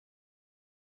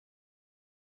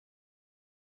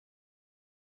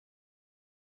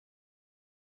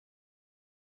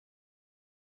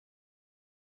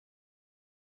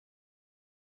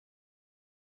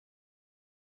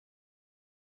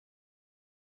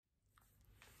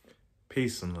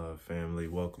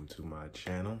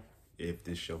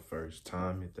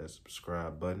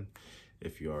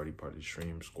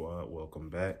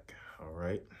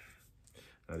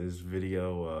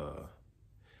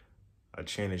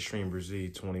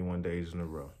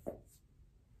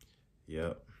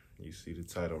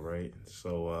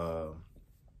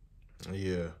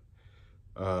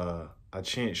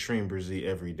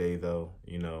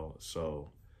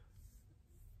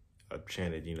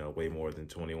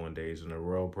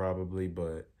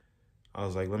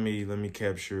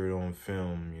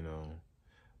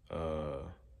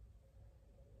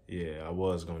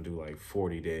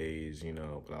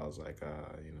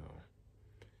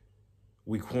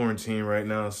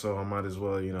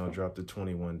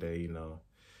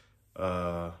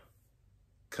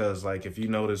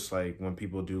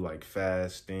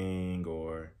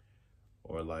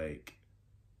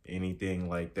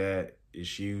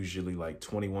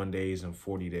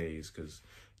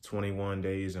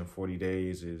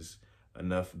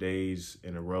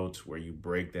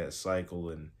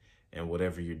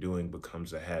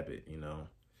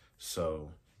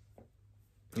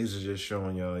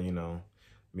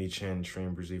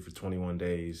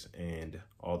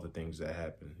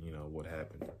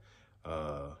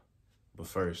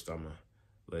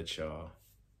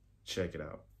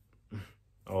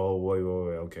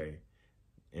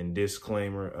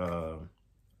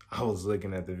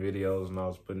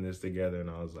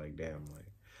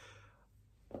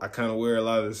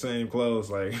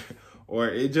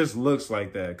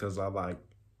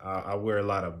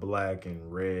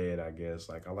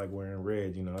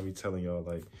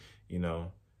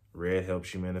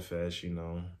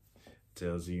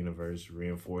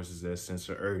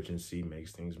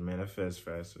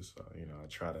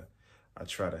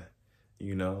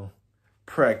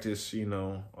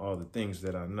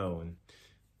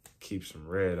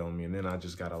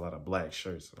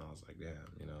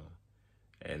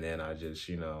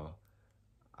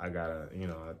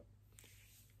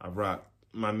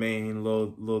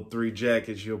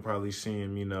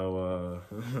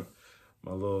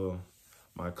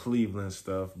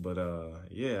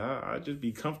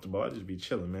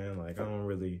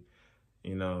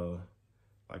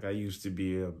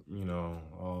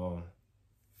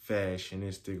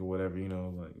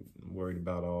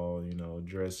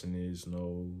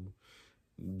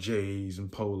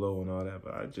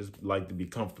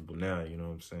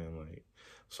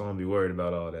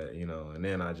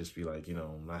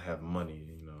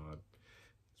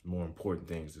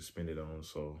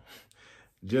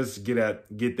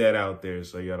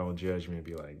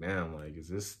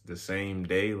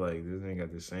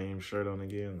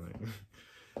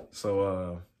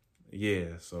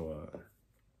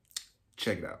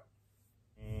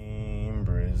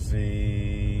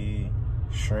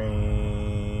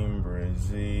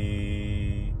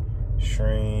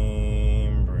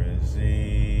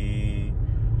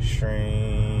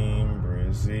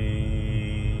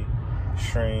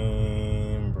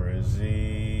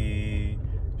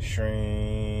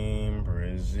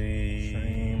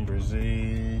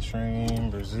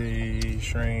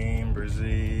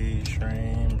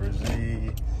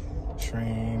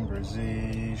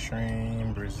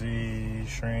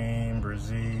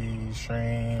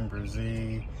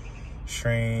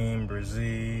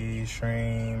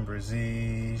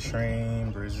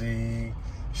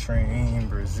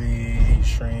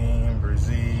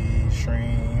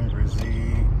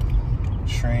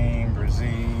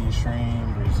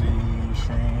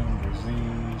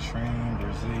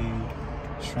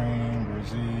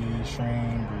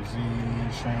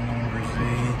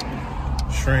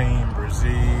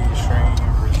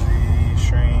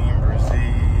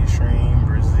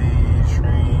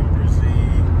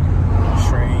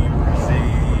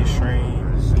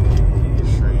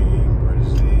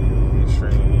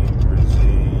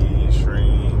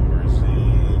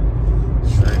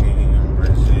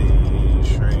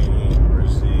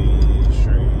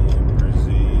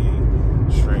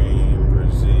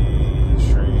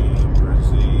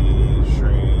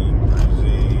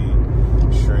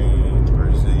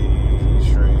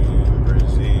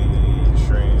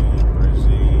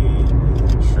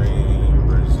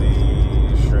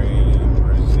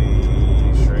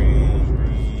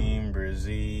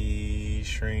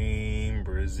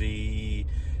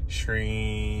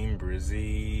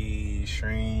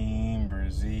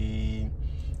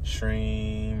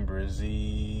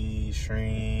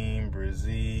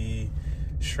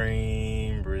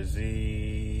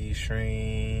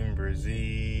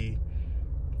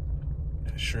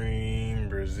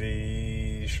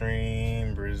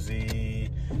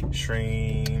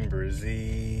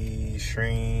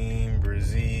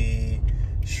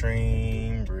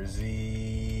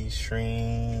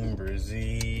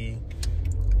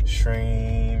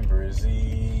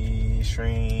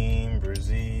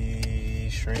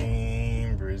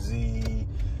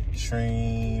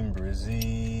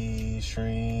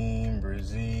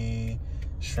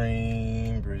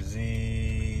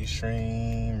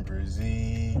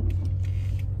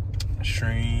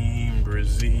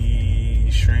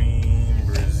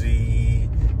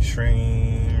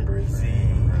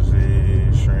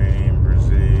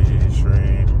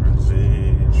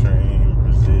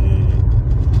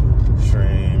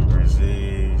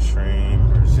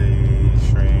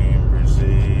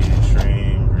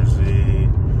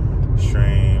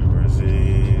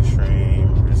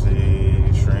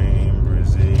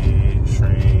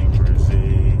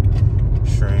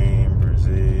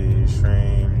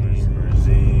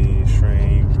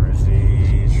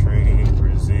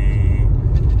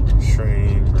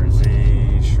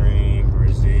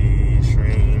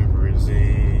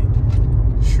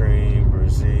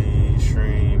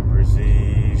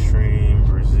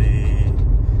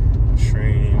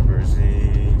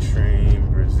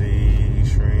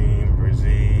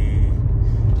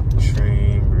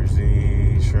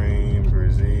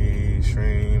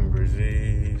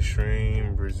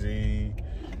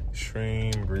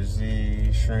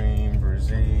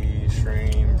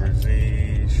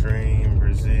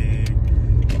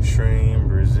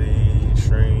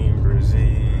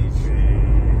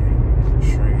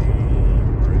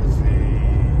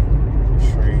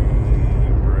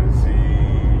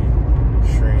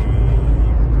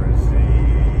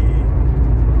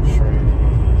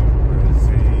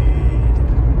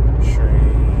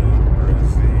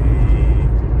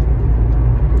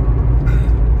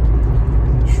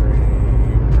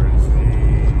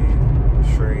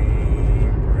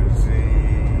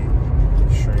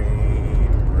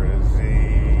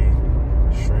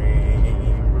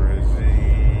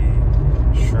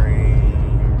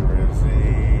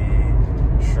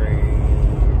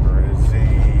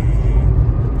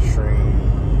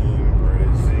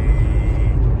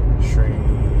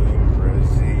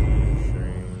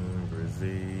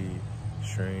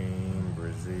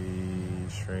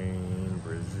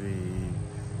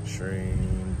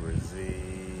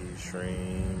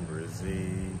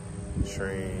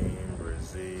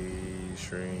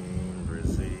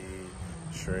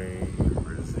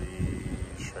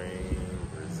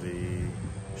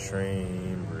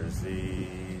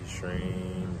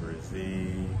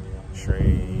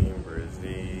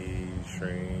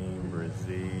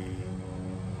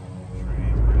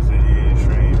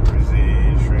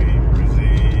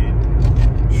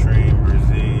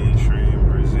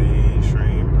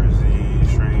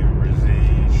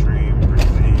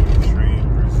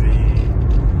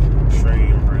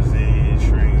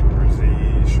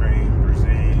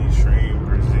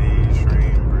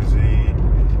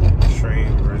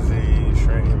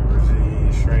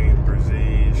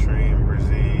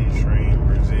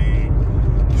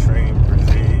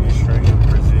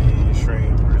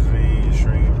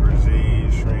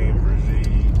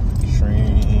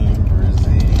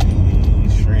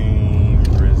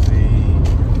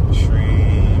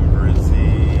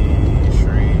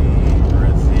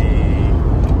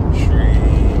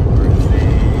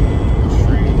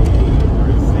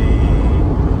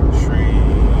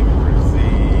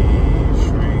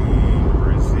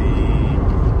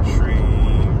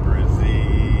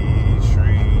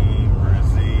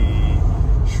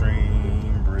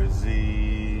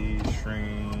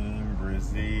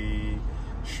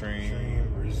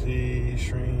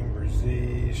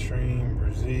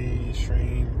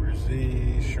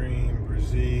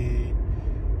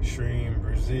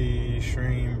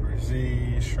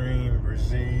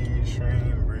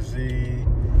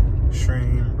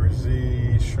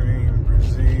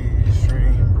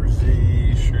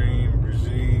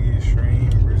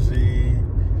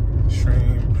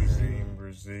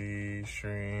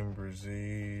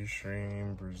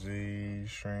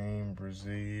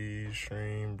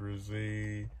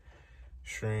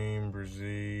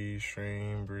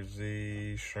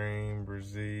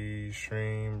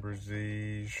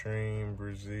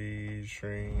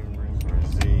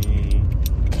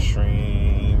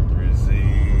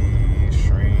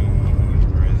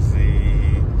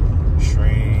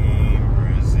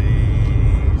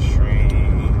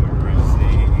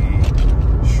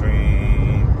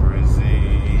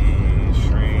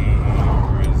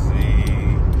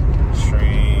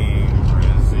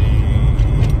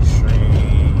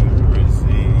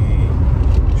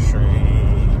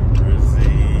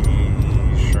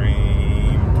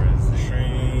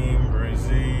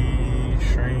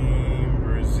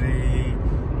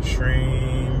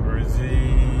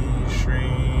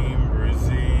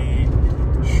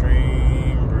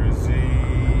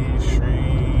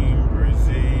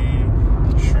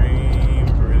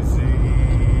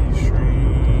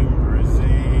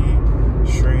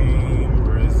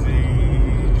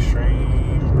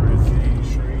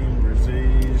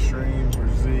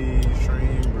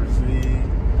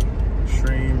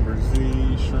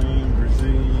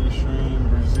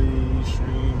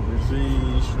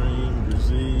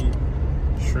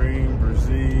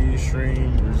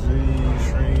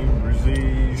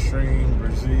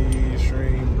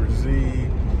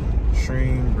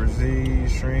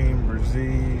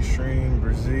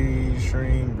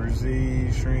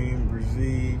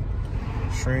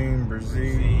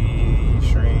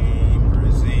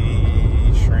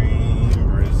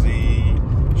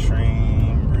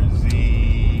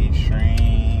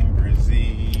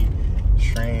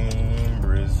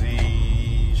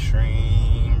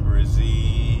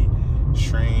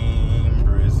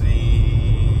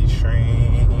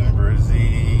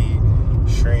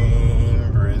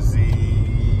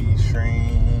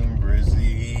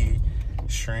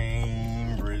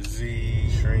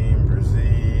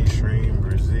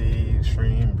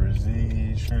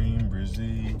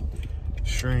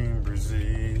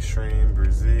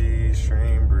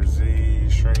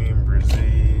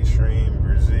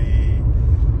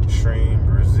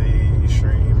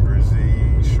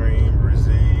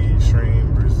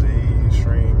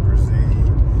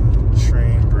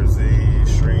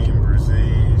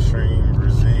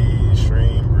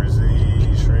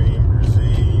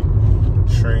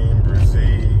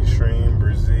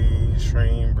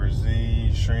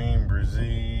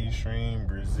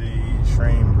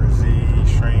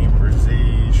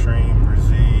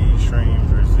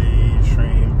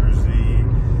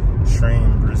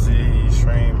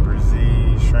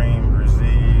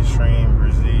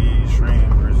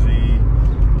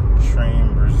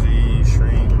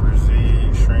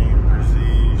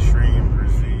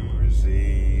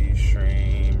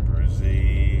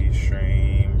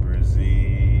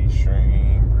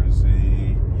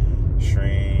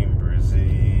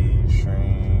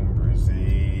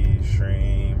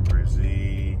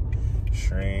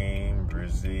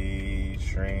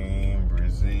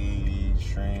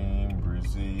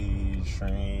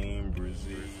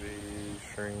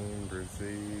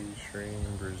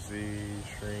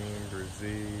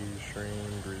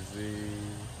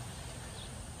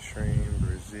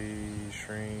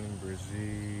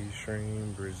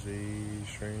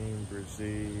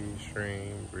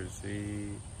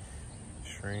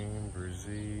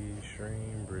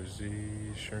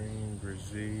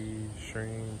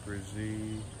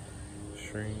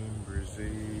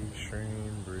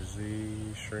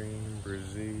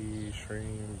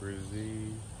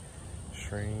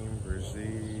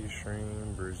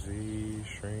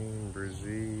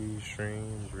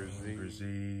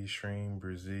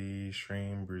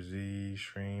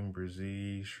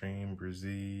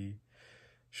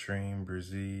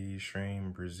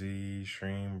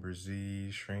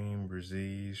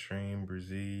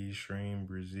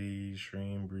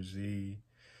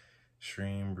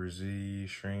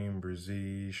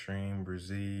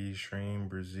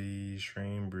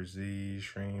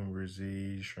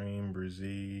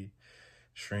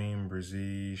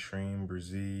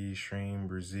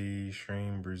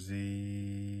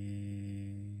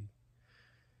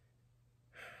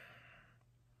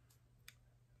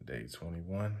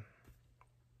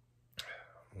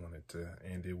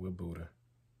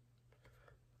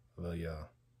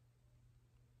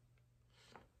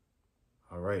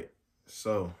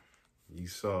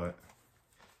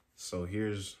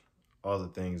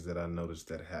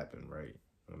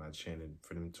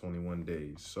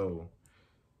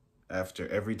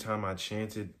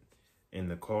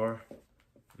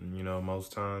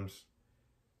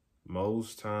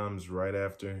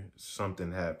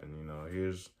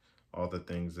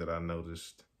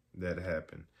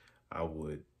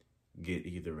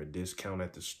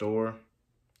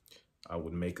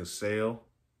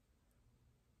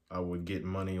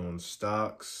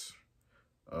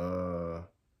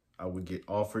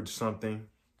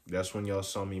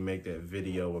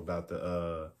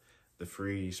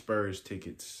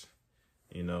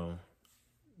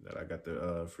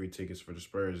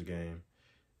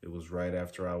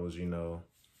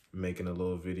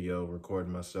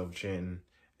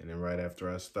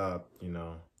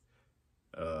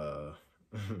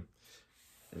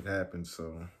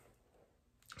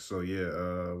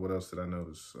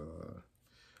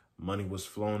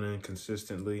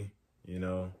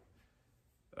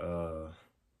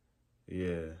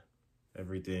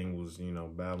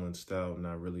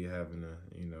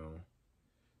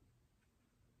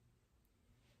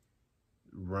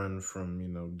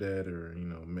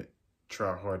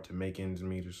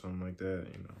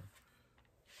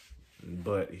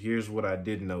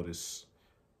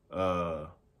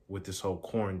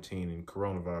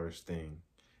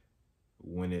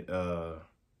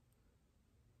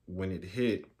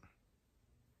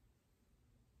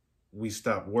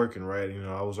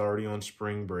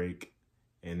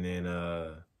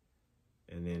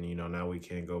And then, you know, now we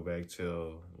can't go back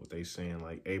till what they saying,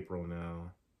 like April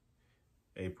now.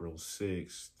 April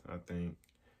 6th, I think.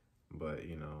 But,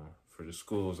 you know, for the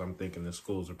schools, I'm thinking the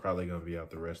schools are probably going to be out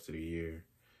the rest of the year,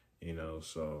 you know,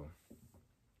 so.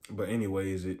 But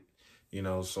anyways, you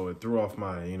know, so it threw off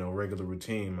my, you know, regular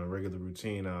routine. My regular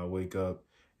routine, I'll wake up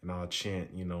and I'll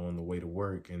chant, you know, on the way to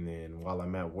work. And then while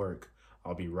I'm at work,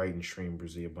 I'll be writing SHREEM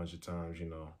BRZEE a bunch of times, you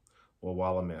know. Well,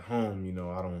 while I'm at home, you know,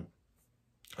 I don't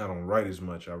write as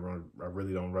much. I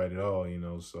really don't write at all, you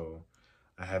know, so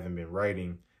I haven't been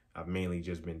writing. I've mainly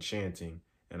just been chanting.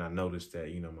 And I noticed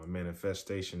that, you know, my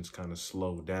manifestations kind of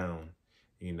slowed down,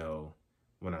 you know,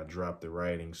 when I dropped the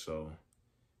writing. So,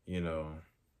 you know,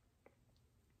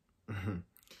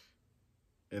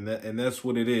 and that's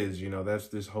what it is, you know, that's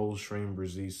this whole SHREEM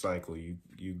BRZEE cycle. You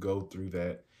go through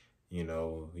that, you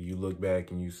know, you look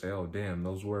back and you say, oh, damn,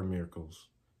 those were miracles,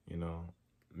 you know,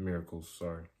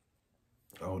 sorry.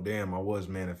 Oh, damn, I was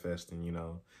manifesting, you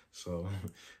know. So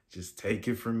just take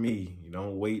it from me. You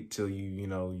don't wait till you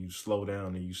know, you slow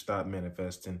down and you stop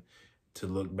manifesting to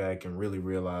look back and really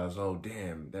realize, oh,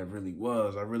 damn, I really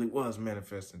was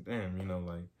manifesting. Damn, you know,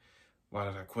 like, why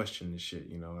did I question this shit?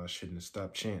 You know, I shouldn't have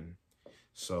stopped chanting.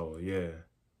 So, yeah,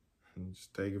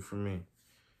 just take it from me.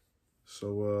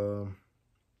 So,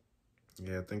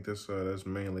 yeah, I think that's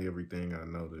mainly everything I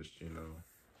noticed, you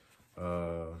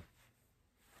know.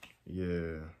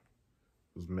 Yeah,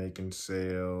 was making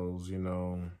sales, you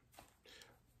know,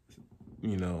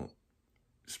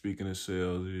 speaking of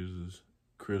sales, uses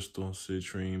crystal,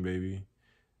 citrine, baby.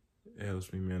 It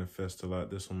helps me manifest a lot.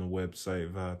 This on the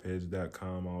website,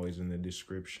 vibeheads.com, always in the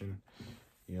description,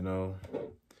 you know.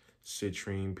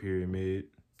 Citrine pyramid,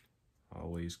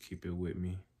 always keep it with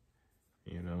me,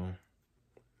 you know.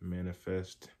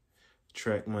 Manifest,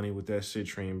 track money with that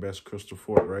citrine, best crystal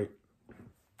fort, right?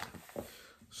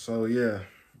 So, yeah,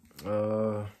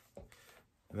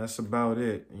 that's about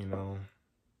it, you know.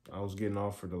 I was getting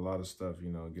offered a lot of stuff,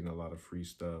 you know, getting a lot of free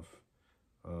stuff.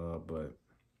 But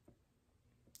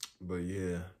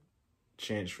yeah,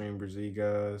 chant SHREEM BRZEE,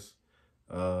 guys.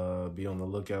 Be on the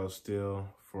lookout still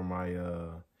for my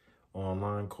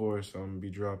online course I'm gonna be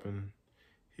dropping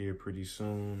here pretty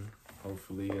soon.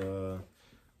 Hopefully,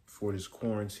 before this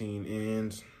quarantine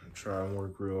ends, try and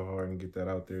work real hard and get that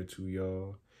out there to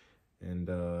y'all. And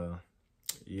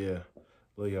yeah,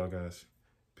 love y'all guys.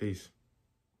 Peace.